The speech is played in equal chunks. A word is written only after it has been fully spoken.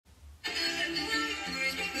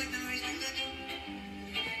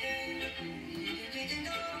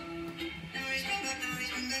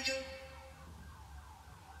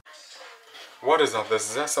What is up? This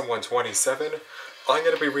is SM127. I'm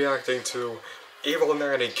going to be reacting to Evil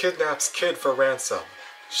Nanny Kidnaps Kid for Ransom.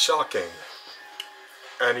 Shocking.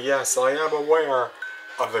 And yes, I am aware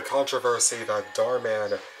of the controversy that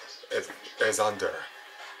Darman is under.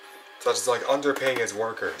 Such as like underpaying his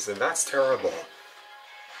workers, and that's terrible.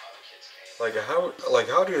 Like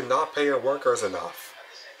how do you not pay your workers enough?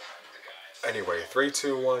 Anyway, 3,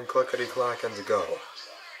 2, 1, clickety clack and go.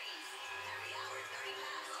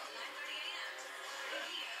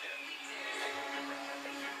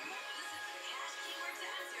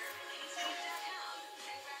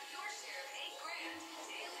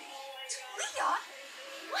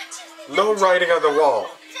 No writing on the wall.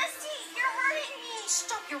 Jesse, you're hurting me.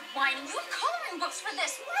 Stop your whining. You have coloring books for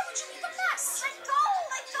this. Why would you make a mess? Let go.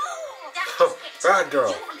 Let go. That's Bad girl.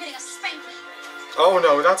 You are getting a spanking. Oh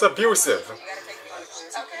no, that's abusive. Okay.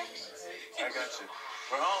 I got you.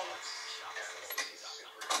 We're home.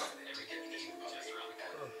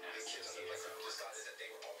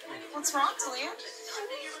 What's wrong, Talia?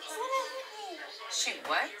 She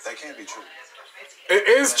what? That can't be true. It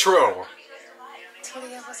is true.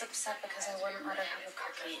 Talia was upset because I wouldn't let her have a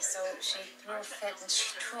cookie, so she threw a fit and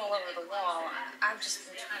she threw all over the wall. I've just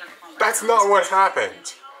been trying to calm her That's down. not what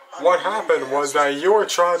happened. What happened was that you were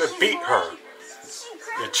trying to beat her.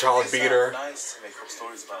 You child beater. Nice to make up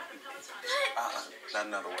stories about people. Not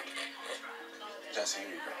another one. Jesse,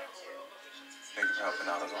 here you go. Thank you for helping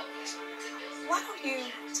out as always. Why don't you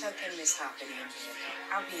tuck in Miss Hoppity in here?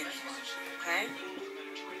 I'll be in a minute, okay?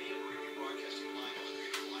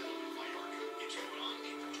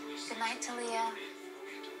 Good night, Talia.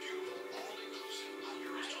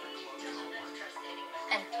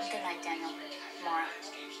 And good night, Daniel. Mara.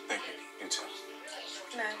 Thank you. You too.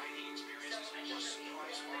 No.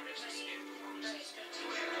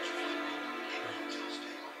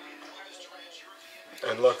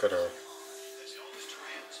 And look at her.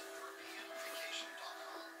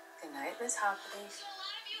 Good night, Miss Hoppity.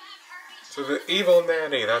 So the evil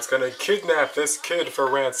nanny that's gonna kidnap this kid for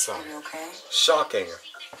ransom. Are you okay? Shocking.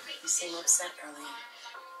 You seem upset earlier.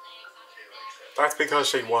 That's because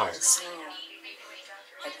she was. So,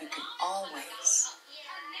 but you can always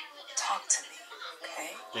talk to me,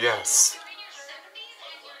 okay? Yes.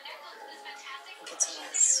 Get to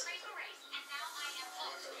rest.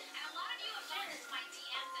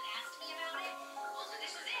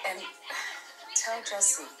 And tell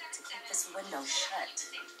Jesse to keep this window shut.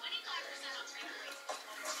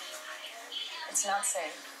 It's not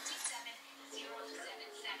safe.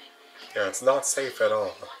 Yeah, it's not safe at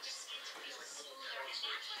all.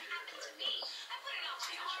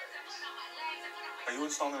 Are you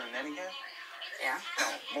installing a nanny cam? Yeah?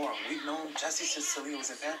 No, more. We've known Jesse since Talia was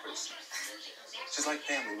in Pampers. She's like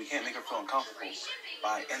family. We can't make her feel uncomfortable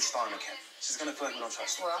by installing a cam. She's gonna feel like we don't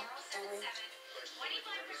trust her. Well, do we?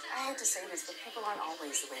 I hate to say this, but people aren't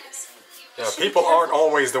always the way they seem. Yeah, people aren't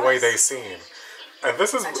always the way they seem. And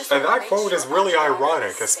this is, and that quote is really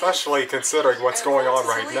ironic, especially considering what's going on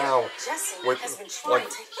right now with, like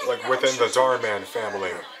within the Darman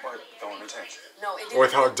family. But don't attention.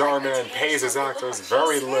 With how Darman pays his actors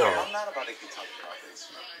very little, I'm not about to keep talking about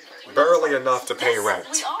this. barely enough to pay We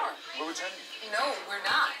rent. are. We're returning. No, we're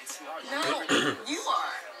not. No, you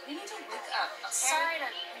are. You need to wake up, okay? Sorry to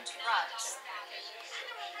interrupt.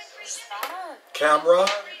 Is that a... Camera?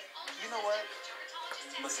 You know what?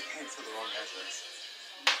 You must have came to the wrong address.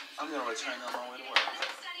 I'm gonna return on my way to work.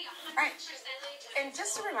 Right. And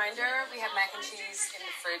just a reminder, we have mac and cheese in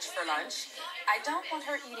the fridge for lunch. I don't want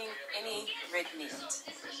her eating any red meat.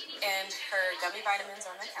 And her gummy vitamins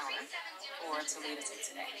on the counter for Talia to take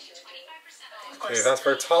today. Okay, that's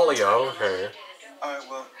for Talia, okay. Alright,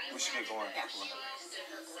 well, we should get going. Yeah.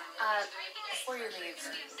 Before you leave,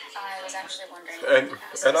 I was actually wondering...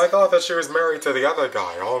 And I thought that she was married to the other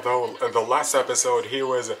guy, although in the last episode he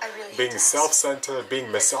was being self-centered,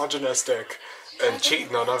 being misogynistic, and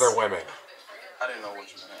cheating on other women. I didn't know what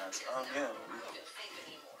you were gonna ask. Yeah.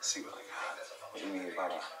 Let's see what I got. What do you mean,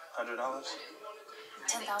 about $100?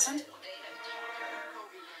 10,000?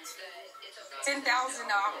 $10,000. $10,000?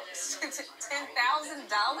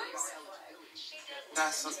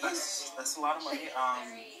 That's a lot of money.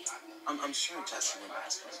 I'm sure Jesse would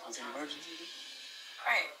ask us. Was it an emergency?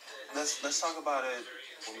 Right. Let's talk about it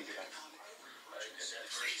when we get back.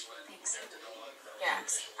 Thanks. Yeah.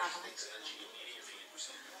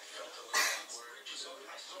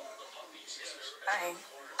 Bye.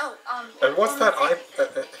 Oh, And what's that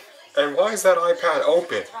and why is that iPad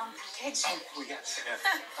open? wrong package. Oh, yes.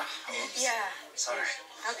 Yeah. Sorry.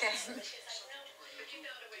 Okay.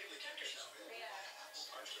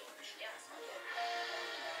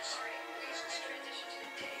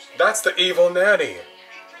 That's the evil nanny.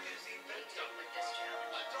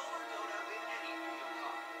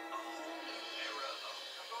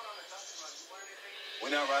 We're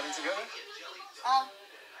not riding together?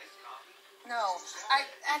 No. I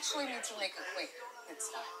actually need to make a quick pit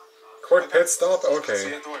stop. Quick pit stop? See you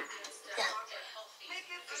Okay. at the work. Yeah.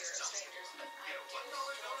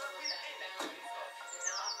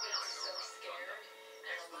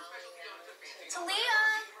 Talia!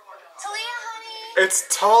 Talia, honey! It's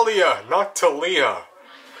Talia, not Talia.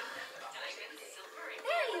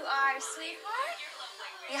 There you are, sweetheart.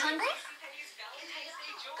 You hungry?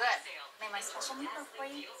 Good. Made my special meatloaf for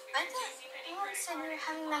you. I thought you said you were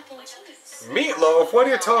having mac and cheese. Meatloaf? What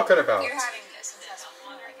are you talking about? You're having this and that's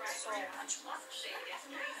like so much more.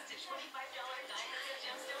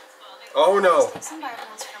 Oh no. Some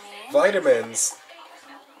vitamins for me. Vitamins.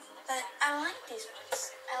 But I like these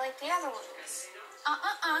ones. I like the other ones.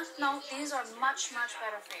 No, these are much, much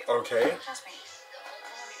better for you. Okay. Trust me. Do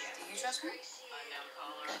you trust me? Good.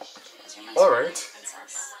 'Cause you're my Alright.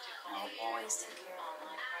 princess. I'll always take care of you.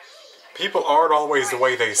 People aren't always the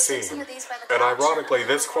way they seem. Some of these by the And couch. ironically,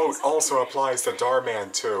 this quote also applies to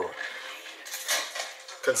Darman too.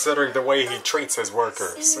 Considering the way he treats his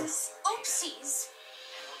workers. Oopsies. Oopsies.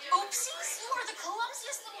 Oopsies? You are the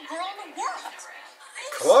clumsiest little girl in the world. I'm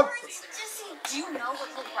Club? sorry, Sissy. Do you know what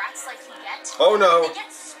little brats like you get? Oh no. They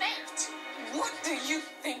get spanked. What do you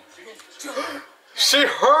think you're doing? She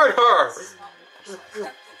hurt her!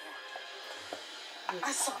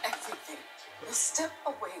 I saw everything. You step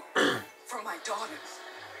away from my daughter.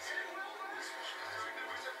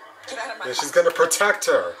 Get out of my Yeah, house. she's gonna protect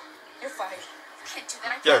her. You're fired. I can't do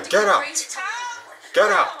that. I Yeah, can't get do out. crazy.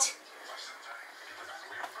 Get out!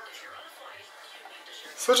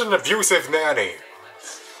 Such an abusive nanny.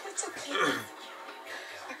 It's okay. I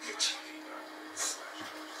get you.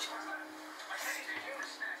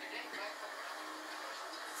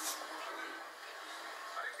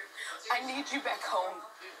 I need you back home.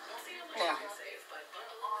 Now.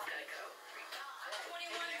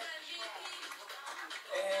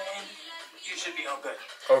 And you should be all good.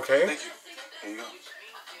 Okay. Thank you. Here you go.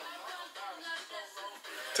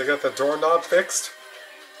 To get the doorknob fixed?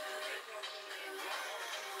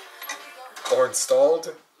 Or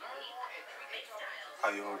installed? How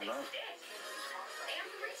you holding up?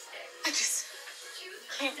 I just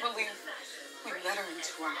can't believe we let her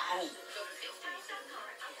into our home.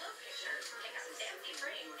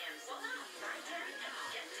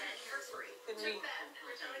 Then we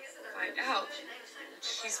find out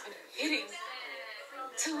she's been hitting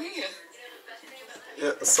Talia.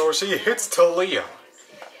 Yeah, so she hits Talia.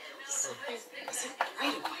 Was it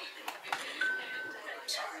right away?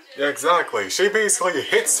 Yeah, exactly. She basically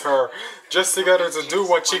hits her just to get her to do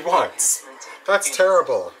what she wants. That's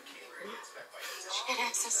terrible. She had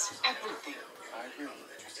access to everything. I agree.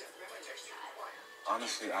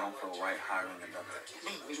 Honestly, I don't feel right hiring another.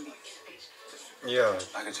 No, really. Yeah.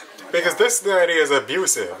 I can check with my Because job. this nanny is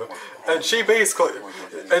abusive. And she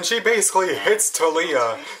basically hits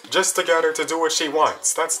Talia just to get her to do what she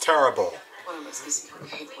wants. That's terrible. One of us is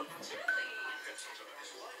paid for.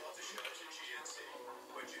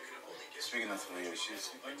 Speaking of Talia, she's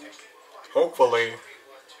sleeping. Hopefully.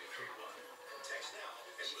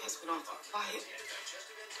 She has been awful quiet.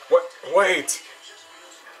 What? Wait.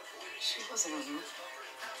 She wasn't on you.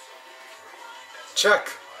 Check.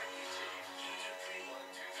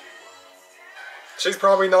 She's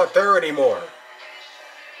probably not there anymore.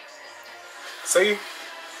 See?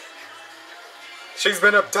 She's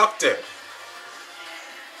been abducted.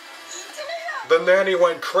 The nanny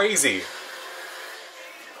went crazy.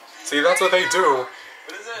 See, that's what they do.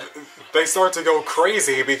 What is it? They start to go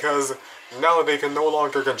crazy because now they can no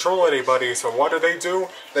longer control anybody, so what do?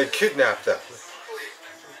 They kidnap them.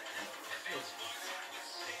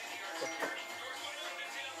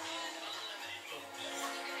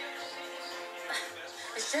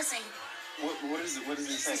 It's Jesse. What is it? What does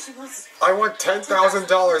it say? She was. I want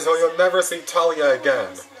 $10,000 or you'll never see Talia again.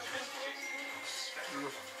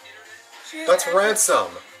 She has That's access- Ransom.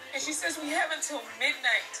 And she says we have until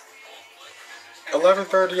midnight.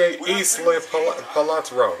 1138 East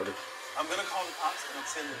Palat Road. I'm gonna call the cops and I'm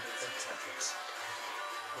sending them to the sentence.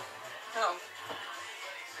 No,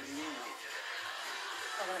 What do you mean?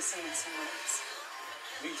 No? I want to see you somewhere else.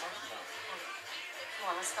 What are you talking about?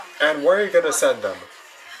 Come on, let's go. And where are you gonna send them?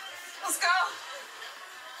 Let's go.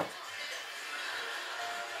 Do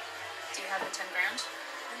you have the 10 grand?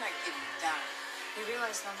 You're not getting down. You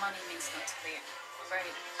realize no money means no to Leah,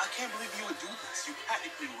 right? I can't believe you would do this. You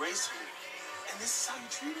practically raised her. And this is how you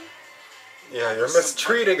treat her? Yeah, you're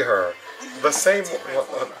mistreating her. The same. It's none of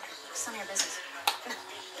your business.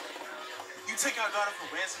 You take our daughter for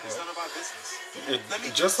ransom is none of our business?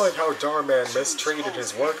 Just like how Darman mistreated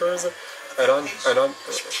his workers and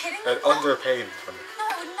underpaid them. No,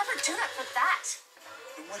 I would never do that for that.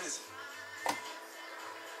 Then what is it?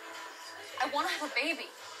 I want to have a baby.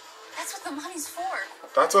 That's what the money's for.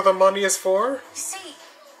 That's what the money is for? You see,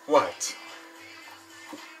 What?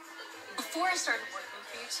 before I started working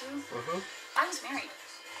for you two, I was married.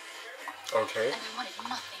 Okay. And I wanted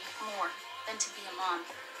nothing more than to be a mom.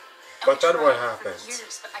 But then what tried happened? For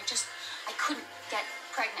years, but I couldn't get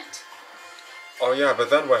pregnant. Oh yeah, but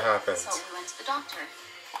then what happened? So we went to the doctor,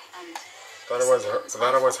 and That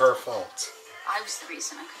it was her fault. I was the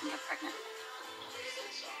reason I couldn't get pregnant.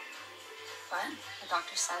 But the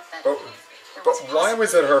doctor said that But there but was a why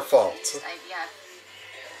was it her fault? possibility of IVF.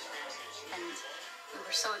 And we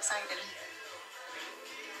were so excited.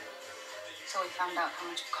 So we found out how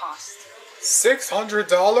much it cost.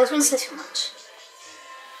 $600? Way too much.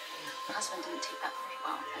 My husband didn't take that very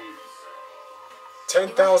well, and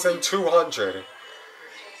 10,200.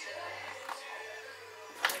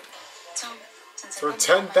 so since For I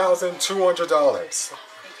didn't know that, $10,200. I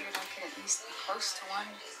figured I could at least be close to one.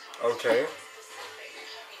 Okay.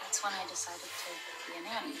 That's when I decided to be a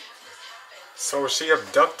nanny. So she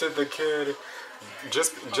abducted the kid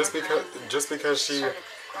just because she Started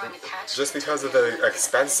growing attached just to it because of and I the didn't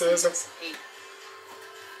expenses? anticipate.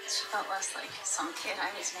 She felt less like some kid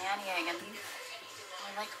I was nannying and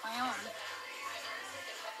more like my own.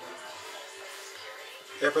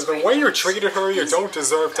 Yeah, but the way you treated her, you don't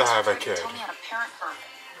deserve to have a kid. Tell me how to parent her.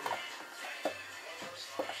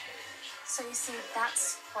 So you see,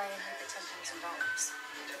 that's why I need the $10,000.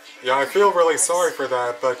 Yeah, I feel really sorry for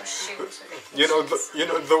that, but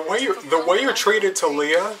the way you treated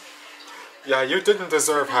Talia, yeah, you didn't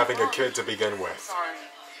deserve having a kid to begin with. Sorry.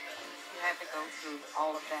 You had to go through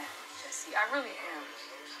all of that, Jesse. I really am.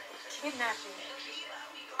 Kidnapping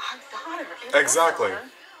our daughter. It was Exactly. her.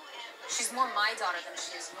 She's more my daughter than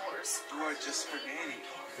she is yours. You are just her nanny.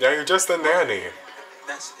 Yeah, you're just a nanny.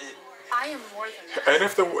 That's it. I am more than that.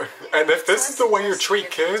 And if this is the way you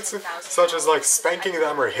treat kids, such as like spanking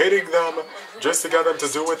them or hitting them just to get them to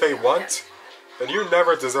do what they want, then you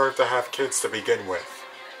never deserve to have kids to begin with.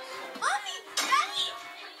 Mommy! Daddy!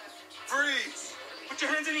 Freeze! Put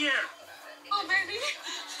your hands in the air. Oh, baby.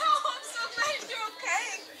 Oh, I'm so glad you're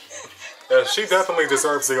okay. Yeah, she definitely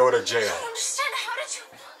deserves to go to I jail. don't understand. How did you...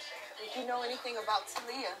 If you know anything about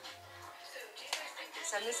Talia,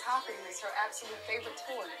 said Miss Hopping is her absolute favorite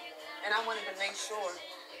toy. And I wanted to make sure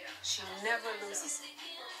she never loses it.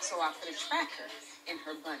 So I put a tracker in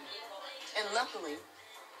her bunny. And luckily,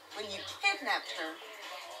 when you kidnapped her,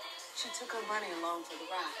 she took her bunny along for the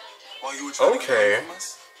ride. While you were trying to Okay. get away from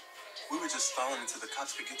us, we were just falling into the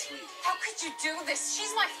cops to get to you. How could you do this? She's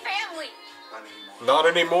my family. Not anymore. Not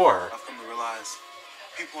anymore. I've come to realize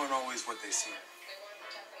people aren't always what they seem.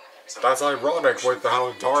 So That's ironic with how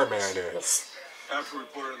Darman is. after we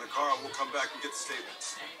put her in the car, we'll come back and get the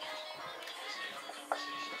statements.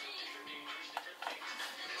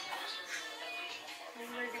 Are you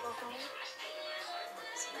ready to go home?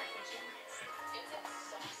 Some mac and cheese.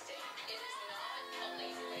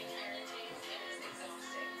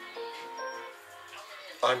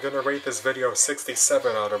 I'm gonna rate this video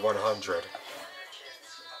 67 out of 100.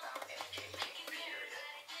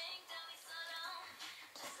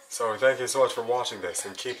 So thank you so much for watching this,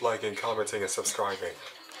 and keep liking, commenting, and subscribing.